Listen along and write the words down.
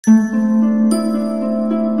Hi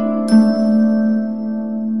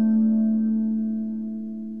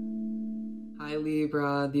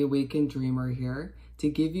Libra, the Awakened Dreamer here to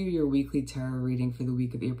give you your weekly tarot reading for the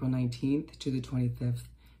week of April 19th to the 25th,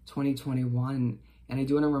 2021. And I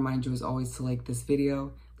do want to remind you as always to like this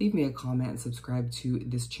video, leave me a comment and subscribe to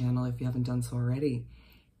this channel if you haven't done so already.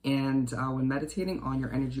 And when meditating on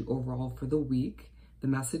your energy overall for the week, the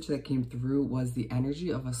message that came through was the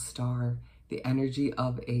energy of a star, the energy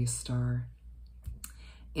of a star.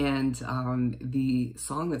 And the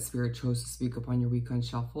song that Spirit chose to speak upon your weekend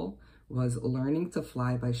shuffle was Learning to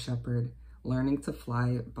Fly by Sheppard. Learning to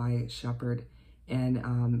Fly by Sheppard.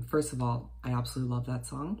 And first of all, I absolutely love that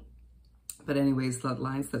song. But anyways, the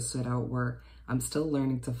lines that stood out were, I'm still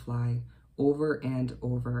learning to fly over and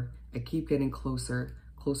over. I keep getting closer,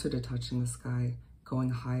 closer to touching the sky, going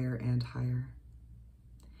higher and higher.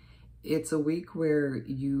 It's a week where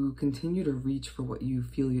you continue to reach for what you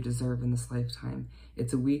feel you deserve in this lifetime.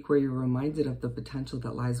 It's a week where you're reminded of the potential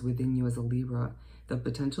that lies within you as a Libra, the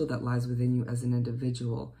potential that lies within you as an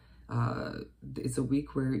individual. It's a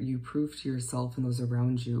week where you prove to yourself and those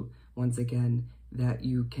around you, once again, that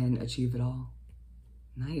you can achieve it all.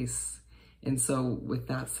 Nice. And so with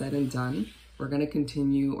that said and done, we're going to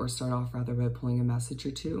continue, or start off rather, by pulling a message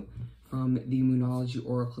or two from the Moonology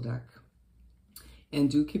Oracle deck. And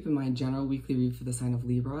do keep in mind, general weekly read for the sign of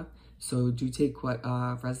Libra. So do take what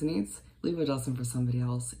resonates, leave a dozen for somebody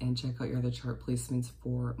else, and check out your other chart placements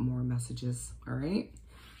for more messages. All right?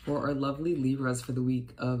 For our lovely Libras for the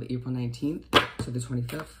week of April 19th to the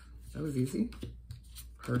 25th. That was easy.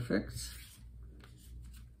 Perfect.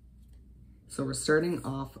 So we're starting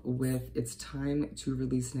off with, it's time to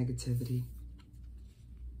release negativity.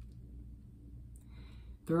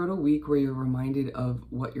 Throughout a week where you're reminded of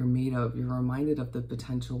what you're made of, you're reminded of the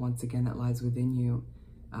potential, once again, that lies within you.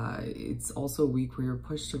 It's also a week where you're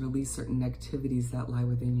pushed to release certain negativities that lie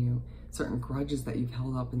within you, certain grudges that you've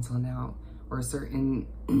held up until now, or certain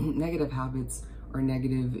negative habits or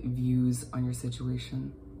negative views on your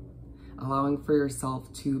situation. Allowing for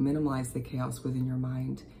yourself to minimize the chaos within your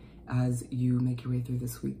mind as you make your way through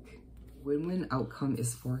this week. Win-win outcome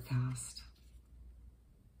is forecast.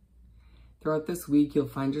 Throughout this week, you'll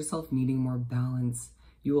find yourself needing more balance.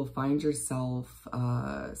 You will find yourself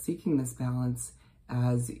seeking this balance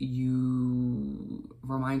as you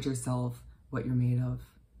remind yourself what you're made of.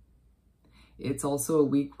 It's also a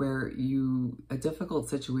week where a difficult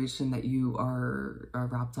situation that you are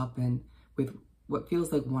wrapped up in with what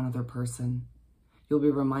feels like one other person. You'll be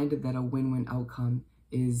reminded that a win-win outcome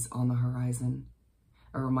is on the horizon.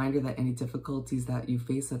 A reminder that any difficulties that you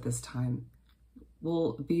face at this time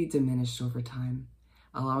will be diminished over time,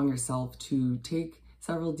 allowing yourself to take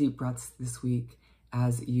several deep breaths this week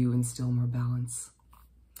as you instill more balance.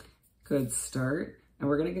 Good start. And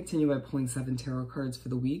we're going to continue by pulling 7 tarot cards for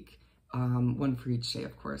the week, one for each day,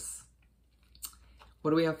 of course.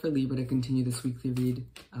 What do we have for Libra to continue this weekly read?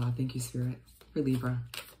 Thank you, Spirit, for Libra.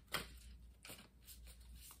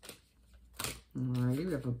 Alrighty,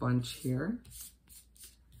 we have a bunch here.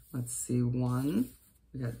 Let's see, 1,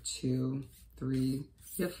 we got 2, 3,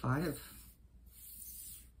 we have 5.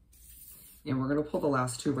 And we're going to pull the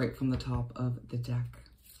last 2 right from the top of the deck.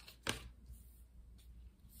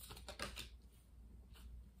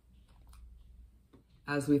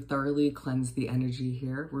 As we thoroughly cleanse the energy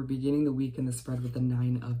here, we're beginning the week in the spread with the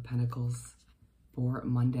 9 of Pentacles for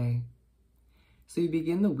Monday. So you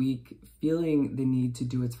begin the week feeling the need to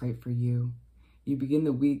do what's right for you. You begin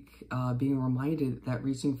the week being reminded that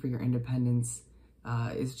reaching for your independence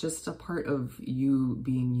is just a part of you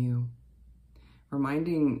being you.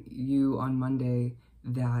 Reminding you on Monday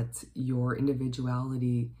that your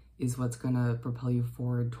individuality is what's going to propel you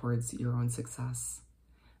forward towards your own success.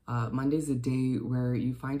 Monday's a day where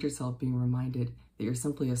you find yourself being reminded that you're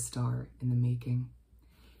simply a star in the making.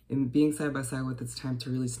 And being side by side with it's time to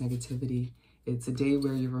release negativity, it's a day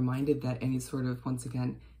where you're reminded that any sort of, once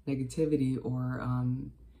again, negativity or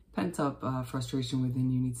pent-up frustration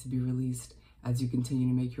within you needs to be released as you continue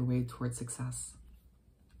to make your way towards success.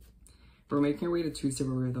 We're making our way to Tuesday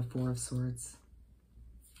where we have the 4 of Swords.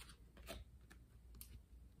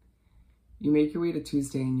 You make your way to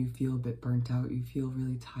Tuesday and you feel a bit burnt out. You feel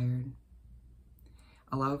really tired.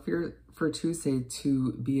 Allow for Tuesday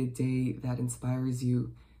to be a day that inspires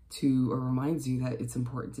you or reminds you that it's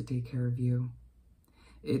important to take care of you.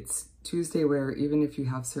 It's Tuesday where even if you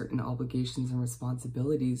have certain obligations and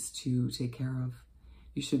responsibilities to take care of,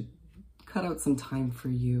 you should cut out some time for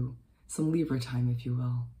you, some Libra time, if you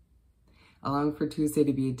will. Allowing for Tuesday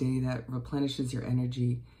to be a day that replenishes your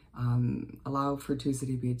energy. Allow for Tuesday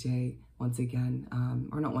to be a day, once again,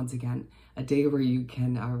 or not once again, a day where you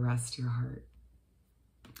can rest your heart.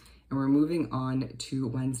 And we're moving on to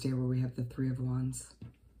Wednesday, where we have the Three of Wands.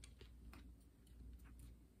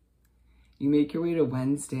 You make your way to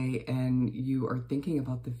Wednesday and you are thinking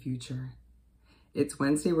about the future. It's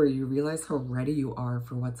Wednesday where you realize how ready you are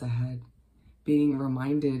for what's ahead. Being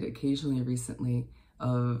reminded occasionally recently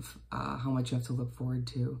of how much you have to look forward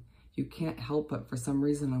to. You can't help but for some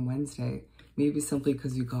reason on Wednesday, maybe simply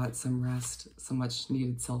because you got some rest, some much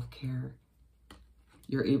needed self-care,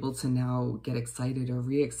 you're able to now get excited or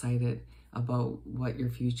re-excited about what your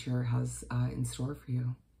future has in store for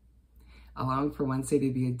you. Allowing for Wednesday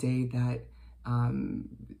to be a day that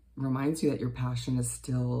reminds you that your passion is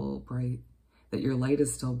still bright, that your light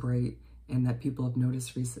is still bright, and that people have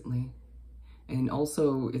noticed recently. And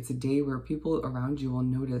also, it's a day where people around you will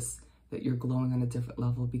notice that you're glowing on a different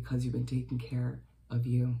level because you've been taking care of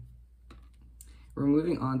you. We're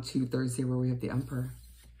moving on to Thursday, where we have the Emperor.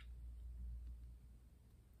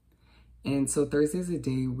 And so Thursday is a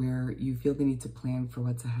day where you feel the need to plan for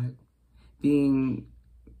what's ahead.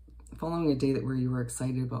 Following a day where you were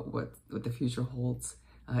excited about what the future holds,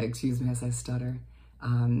 excuse me as I stutter,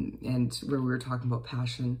 and where we were talking about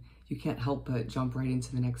passion, you can't help but jump right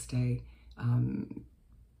into the next day,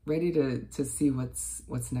 ready to see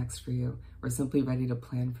what's next for you, or simply ready to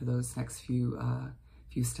plan for those next few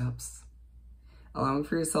steps. Allowing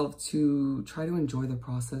for yourself to try to enjoy the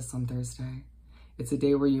process on Thursday. It's a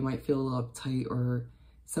day where you might feel a little uptight or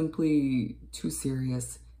simply too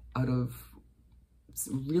serious out of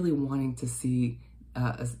really wanting to see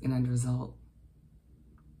an end result.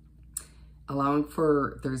 Allowing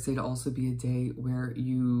for Thursday to also be a day where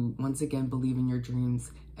you once again believe in your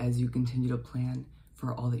dreams as you continue to plan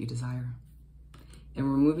for all that you desire. And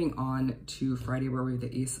we're moving on to Friday, where we have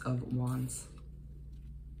the Ace of Wands.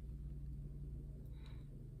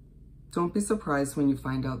 Don't be surprised when you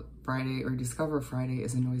find out Friday or discover Friday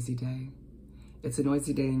is a noisy day. It's a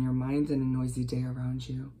noisy day in your mind and a noisy day around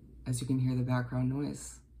you, as you can hear the background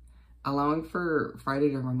noise. Allowing for Friday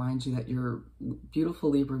to remind you that your beautiful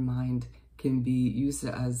Libra mind can be used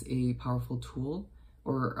as a powerful tool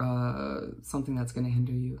or something that's going to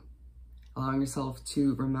hinder you. Allowing yourself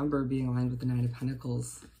to remember being aligned with the Nine of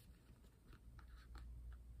Pentacles.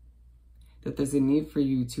 That there's a need for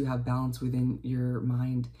you to have balance within your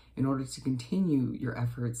mind in order to continue your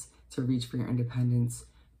efforts to reach for your independence,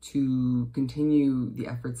 to continue the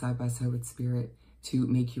effort side by side with Spirit to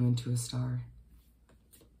make you into a star.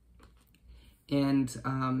 And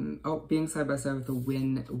being side by side with the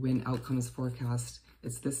win outcomes forecast,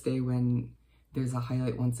 it's this day when there's a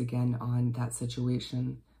highlight once again on that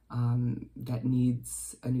situation that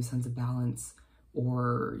needs a new sense of balance,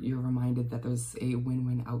 or you're reminded that there's a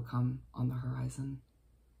win-win outcome on the horizon.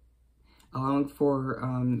 Allowing for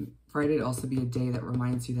Friday to also be a day that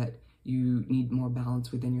reminds you that you need more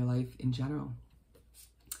balance within your life in general.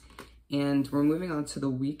 And we're moving on to the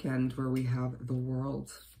weekend, where we have the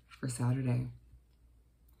World for Saturday.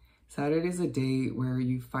 Saturday is a day where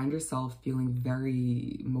you find yourself feeling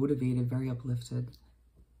very motivated, very uplifted.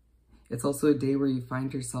 It's also a day where you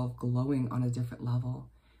find yourself glowing on a different level.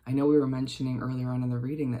 I know we were mentioning earlier on in the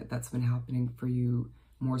reading that that's been happening for you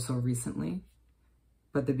more so recently,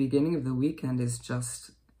 but the beginning of the weekend is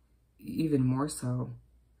just even more so.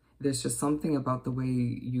 There's just something about the way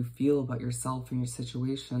you feel about yourself and your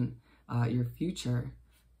situation, your future,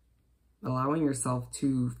 allowing yourself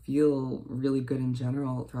to feel really good in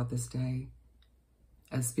general throughout this day,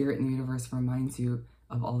 as Spirit in the universe reminds you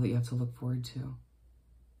of all that you have to look forward to.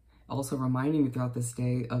 Also reminding you throughout this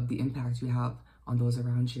day of the impact you have on those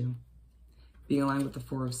around you. Being aligned with the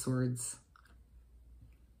Four of Swords.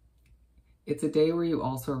 It's a day where you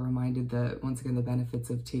also are reminded that, once again, the benefits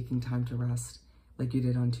of taking time to rest, like you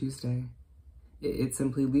did on Tuesday. It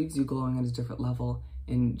simply leaves you glowing at a different level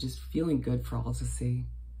and just feeling good for all to see,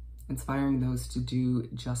 inspiring those to do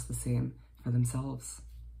just the same for themselves.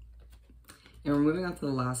 And we're moving on to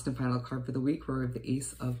the last and final card for the week, where we have the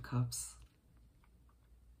Ace of Cups.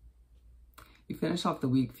 You finish off the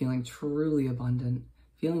week feeling truly abundant,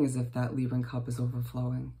 feeling as if that Libran cup is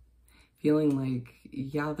overflowing, feeling like,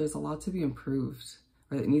 yeah, there's a lot to be improved,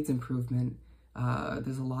 or that needs improvement.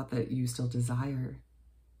 There's a lot that you still desire,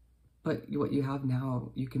 but what you have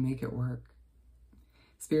now, you can make it work.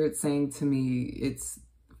 Spirit's saying to me, it's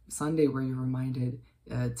Sunday where you're reminded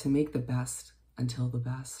to make the best until the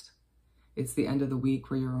best. It's the end of the week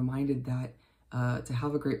where you're reminded that to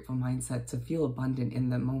have a grateful mindset, to feel abundant in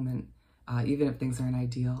the moment, even if things aren't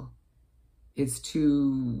ideal, is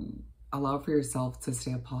to allow for yourself to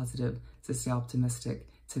stay positive, to stay optimistic,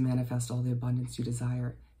 to manifest all the abundance you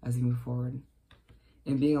desire as you move forward.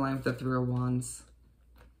 And being aligned with the Three of Wands,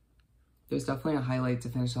 there's definitely a highlight to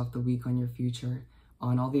finish off the week on your future,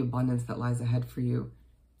 on all the abundance that lies ahead for you,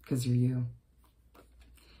 because you're you.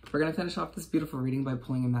 We're going to finish off this beautiful reading by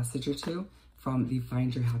pulling a message or two from the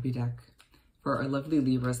Find Your Happy deck. For our lovely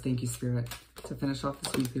Libras, thank you, Spirit, to finish off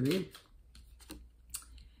this weekly read.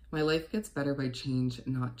 My life gets better by change,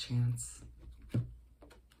 not chance.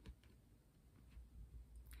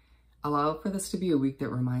 Allow for this to be a week that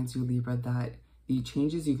reminds you, Libra, that the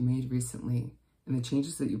changes you've made recently and the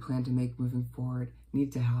changes that you plan to make moving forward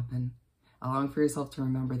need to happen. Allowing for yourself to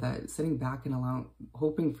remember that sitting back and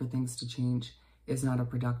hoping for things to change is not a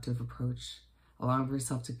productive approach. Allowing for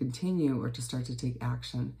yourself to continue or to start to take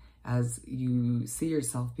action as you see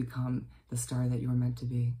yourself become the star that you were meant to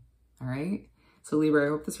be. All right? So Libra, I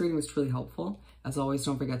hope this reading was truly helpful. As always,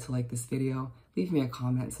 don't forget to like this video, leave me a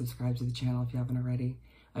comment, subscribe to the channel if you haven't already.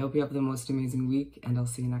 I hope you have the most amazing week, and I'll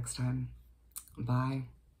see you next time. Bye.